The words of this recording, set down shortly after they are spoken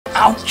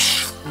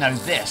Ouch! Now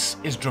this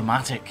is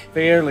dramatic.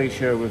 Fairly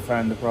sure we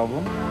found the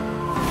problem.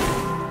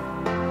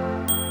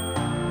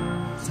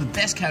 So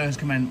this cow has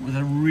come in with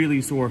a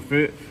really sore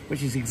foot,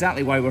 which is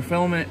exactly why we're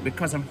filming it,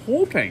 because I'm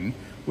hoping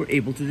we're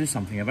able to do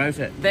something about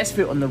it. This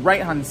foot on the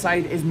right hand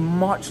side is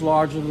much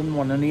larger than the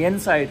one on the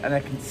inside, and I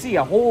can see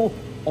a hole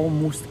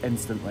almost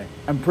instantly.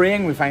 I'm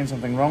praying we find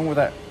something wrong with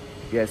it.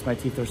 Yes, my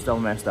teeth are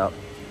still messed up.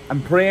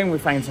 I'm praying we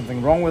find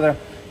something wrong with her,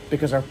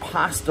 because her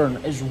pastern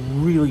is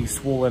really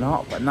swollen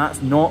up, and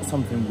that's not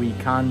something we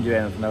can do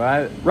anything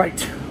about.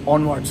 Right,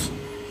 onwards.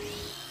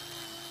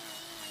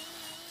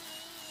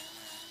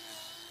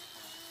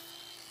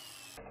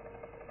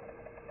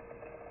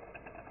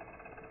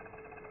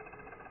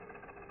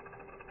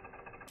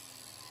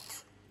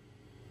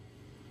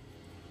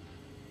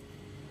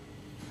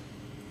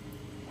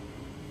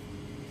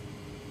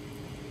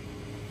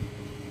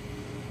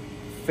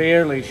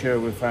 Fairly sure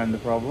we found the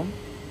problem.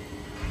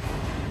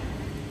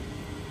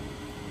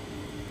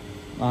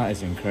 That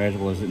is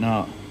incredible, is it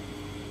not?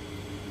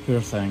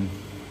 Poor thing.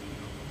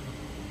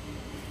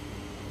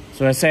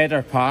 So I said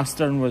our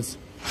pastern was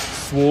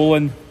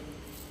swollen,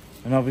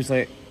 and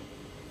obviously,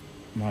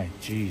 my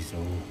jeez,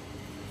 oh.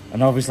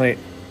 And obviously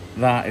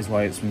that is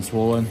why it's been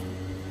swollen.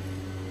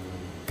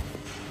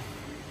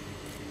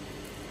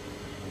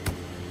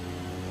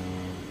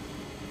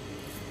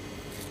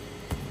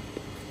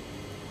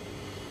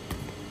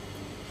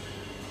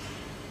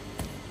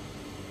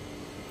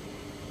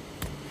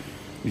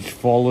 We just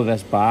follow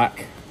this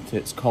back to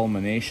its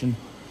culmination.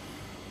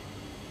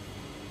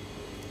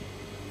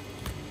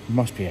 There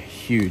must be a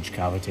huge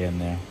cavity in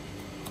there.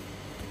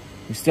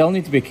 We still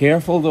need to be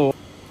careful though.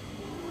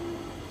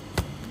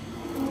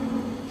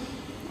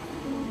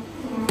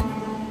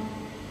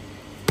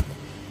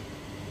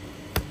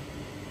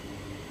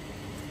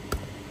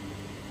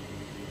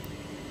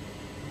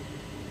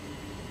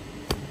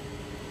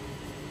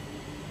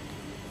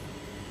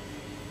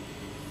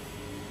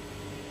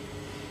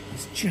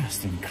 It's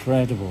just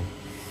incredible.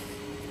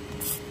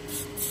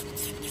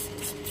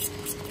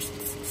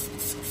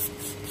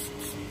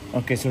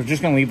 Okay, so we're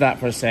just going to leave that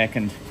for a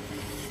second.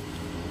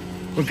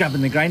 We're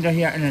grabbing the grinder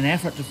here in an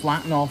effort to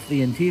flatten off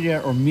the interior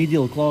or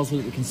medial claw so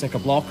that we can stick a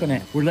block on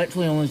it. We're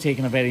literally only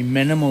taking a very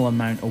minimal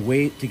amount of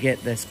weight to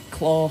get this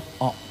claw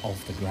up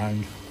off the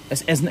ground.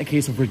 This isn't a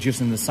case of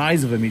reducing the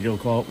size of a medial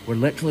claw, we're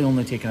literally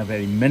only taking a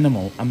very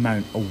minimal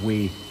amount of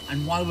weight.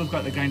 And while we've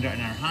got the grinder in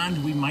our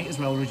hand, we might as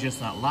well reduce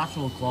that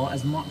lateral claw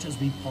as much as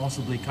we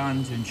possibly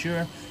can to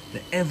ensure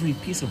that every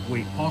piece of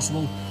weight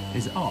possible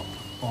is up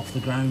off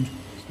the ground.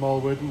 Small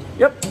wooden.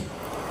 Yep.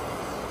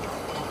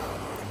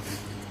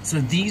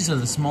 So these are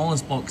the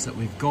smallest blocks that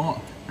we've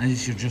got,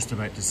 as you're just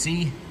about to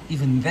see.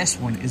 Even this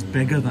one is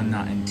bigger than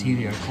that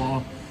interior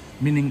claw,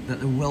 meaning that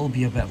there will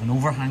be a bit of an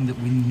overhang that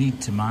we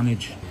need to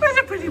manage. Where's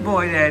a pretty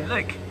boy then?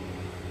 Look.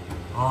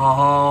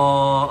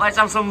 Oh, let's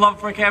have some love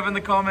for Kev in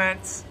the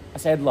comments. I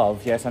said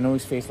love, yes, I know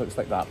his face looks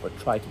like that, but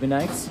try to be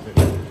nice.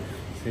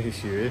 Say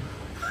sure.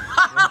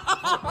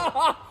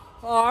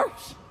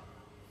 Harsh.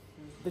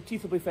 The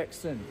teeth will be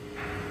fixed soon.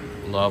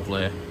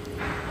 Lovely.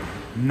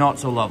 Not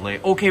so lovely.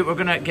 Okay, we're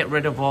gonna get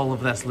rid of all of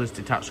this loose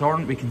detached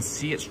horn. We can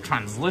see it's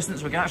translucent,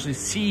 so we can actually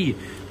see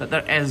that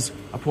there is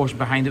a portion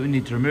behind it we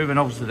need to remove, and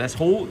obviously this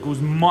hole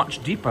goes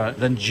much deeper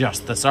than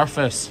just the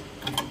surface.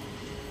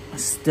 I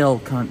still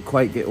can't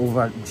quite get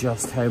over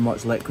just how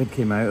much liquid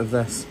came out of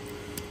this.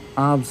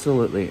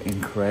 Absolutely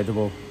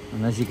incredible.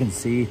 And as you can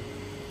see,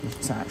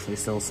 there's actually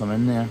still some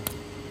in there.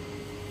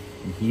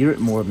 You can hear it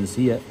more than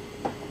see it.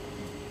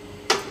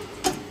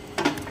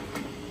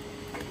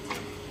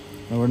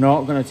 Now we're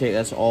not going to take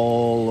this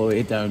all the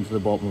way down to the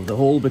bottom of the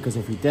hole, because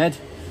if we did,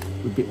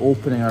 we'd be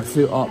opening our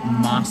foot up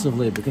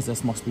massively, because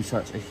this must be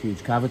such a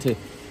huge cavity.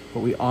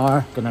 But we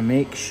are going to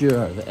make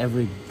sure that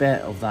every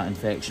bit of that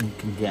infection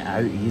can get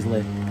out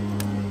easily.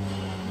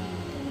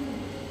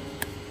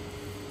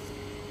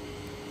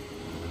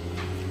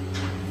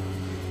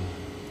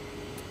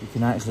 You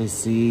can actually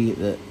see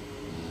that.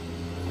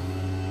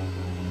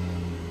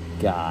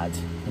 God,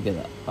 look at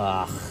that.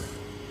 Ugh.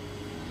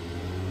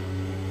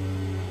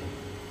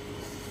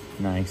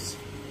 Nice.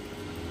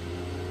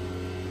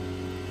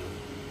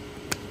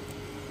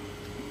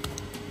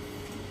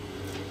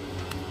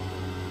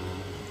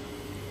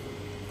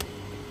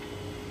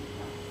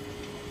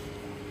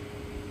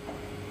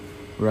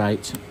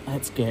 Right,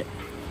 let's get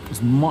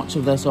as much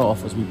of this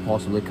off as we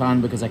possibly can,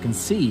 because I can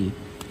see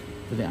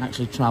that it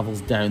actually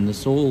travels down the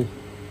sole.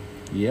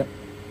 Yep,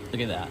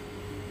 look at that.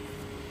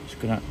 Just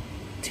gonna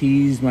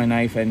tease my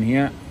knife in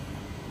here.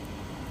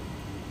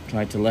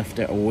 Try to lift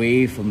it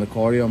away from the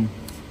corium.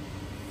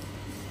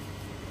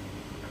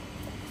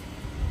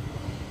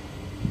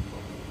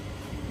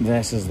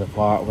 This is the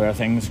part where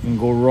things can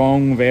go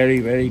wrong very,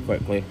 very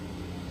quickly.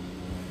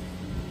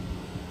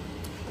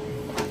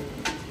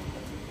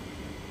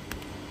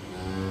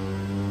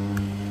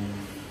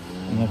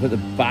 I'm going to put the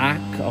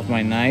back of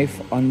my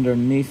knife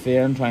underneath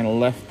there and try and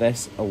lift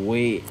this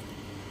away.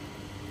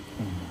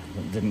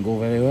 That didn't go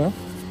very well.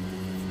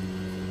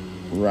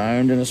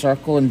 Round in a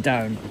circle and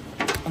down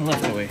and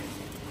lift away.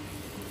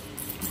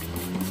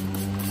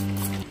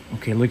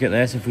 Okay, look at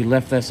this. If we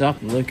lift this up,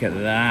 look at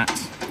that.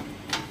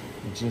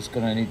 We're just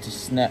gonna need to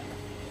snip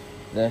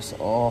this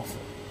off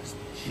as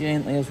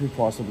gently as we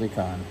possibly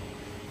can.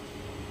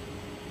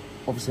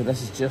 Obviously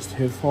this is just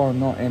hoof horn,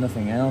 not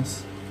anything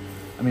else.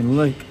 I mean,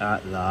 look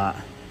at that.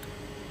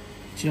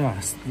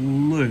 Just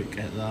look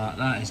at that.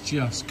 That is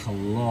just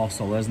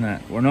colossal, isn't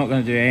it? We're not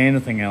going to do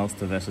anything else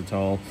to this at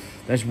all.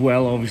 This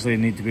will obviously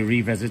need to be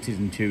revisited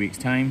in 2 weeks'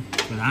 time.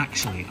 But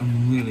actually,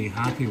 I'm really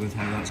happy with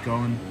how that's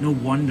gone. No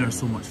wonder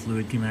so much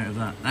fluid came out of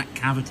that. That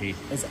cavity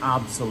is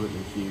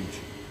absolutely huge.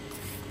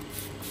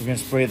 We're going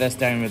to spray this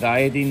down with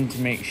iodine to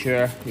make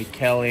sure we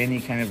kill any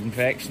kind of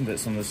infection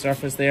that's on the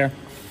surface there.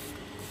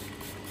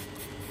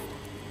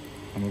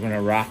 And we're going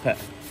to wrap it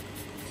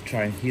to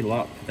try and heal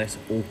up this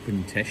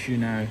open tissue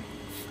now.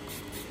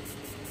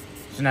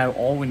 So now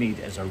all we need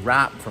is a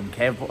wrap from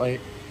Kevlar.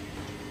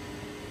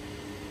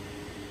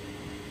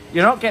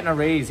 You're not getting a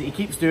raise. He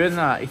keeps doing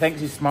that. He thinks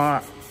he's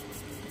smart.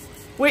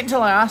 Wait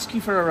until I ask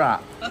you for a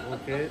wrap.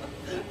 Okay.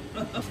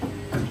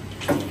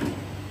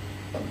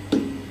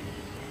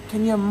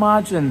 Can you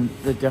imagine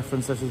the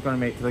difference this is going to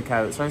make to the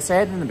cow? So I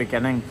said in the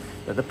beginning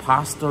that the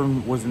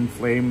pastern was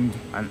inflamed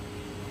and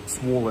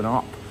swollen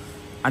up,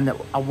 and that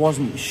I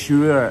wasn't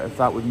sure if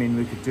that would mean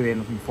we could do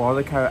anything for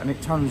the cow, and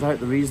it turns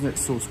out the reason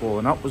it's so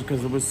swollen up was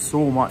because there was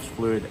so much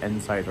fluid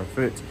inside her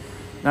foot.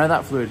 Now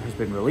that fluid has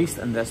been released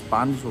and this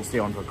bandage will stay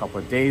on for a couple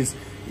of days.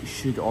 It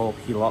should all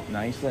heal up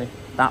nicely.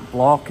 That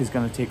block is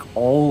going to take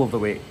all of the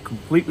weight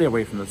completely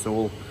away from the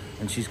sole,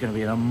 and she's going to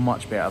be in a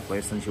much better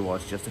place than she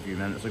was just a few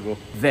minutes ago.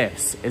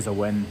 This is a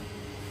win.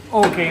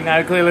 Okay,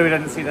 now clearly we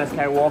didn't see this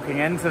cow walking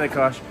into the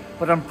crush,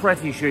 but I'm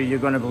pretty sure you're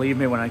going to believe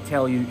me when I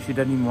tell you she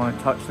didn't even want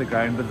to touch the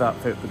ground with that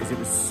foot because it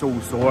was so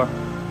sore.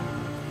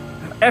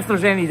 If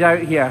there's any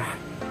doubt here,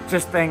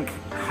 just think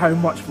how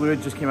much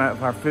fluid just came out of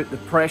her foot, the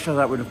pressure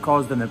that would have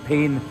caused and the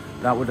pain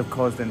that would have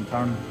caused in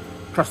turn.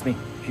 Trust me,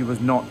 she was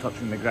not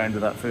touching the ground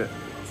with that foot.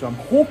 So I'm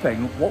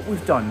hoping what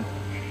we've done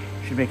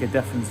should make a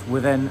difference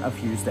within a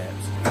few steps.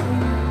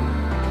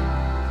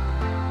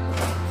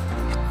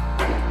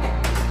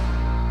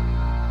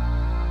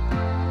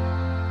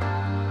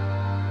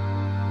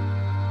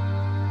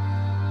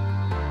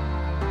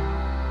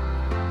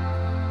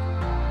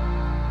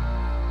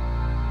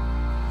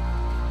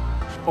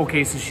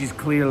 Okay, so she's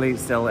clearly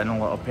still in a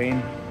lot of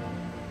pain.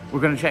 We're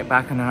going to check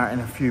back on her in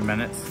a few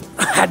minutes.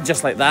 And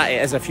just like that,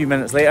 it is a few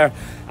minutes later.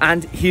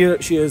 And here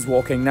she is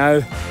walking now.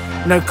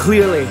 Now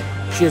clearly,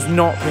 she is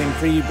not pain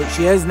free, but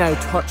she is now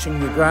touching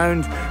the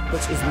ground,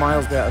 which is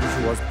miles better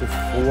than she was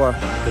before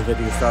the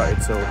video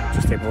started, so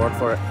just take my word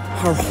for it.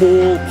 Her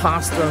whole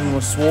pastern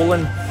was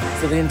swollen,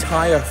 so the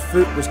entire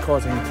foot was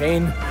causing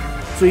pain.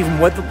 So even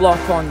with the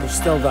block on, there's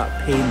still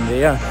that pain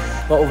there.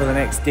 But over the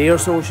next day or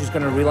so, she's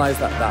going to realise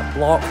that that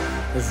block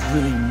has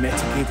really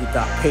mitigated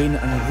that pain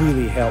and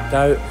really helped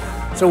out.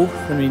 So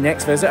when we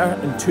next visit her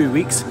in 2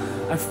 weeks,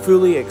 I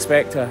fully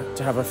expect her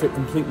to have her foot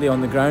completely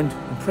on the ground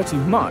and pretty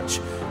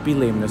much be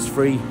lameness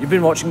free. You've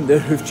been watching the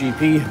Hoof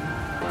GP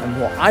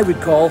and what I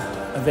would call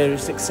a very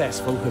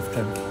successful hoof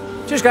trim.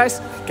 Cheers guys,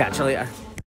 catch you later.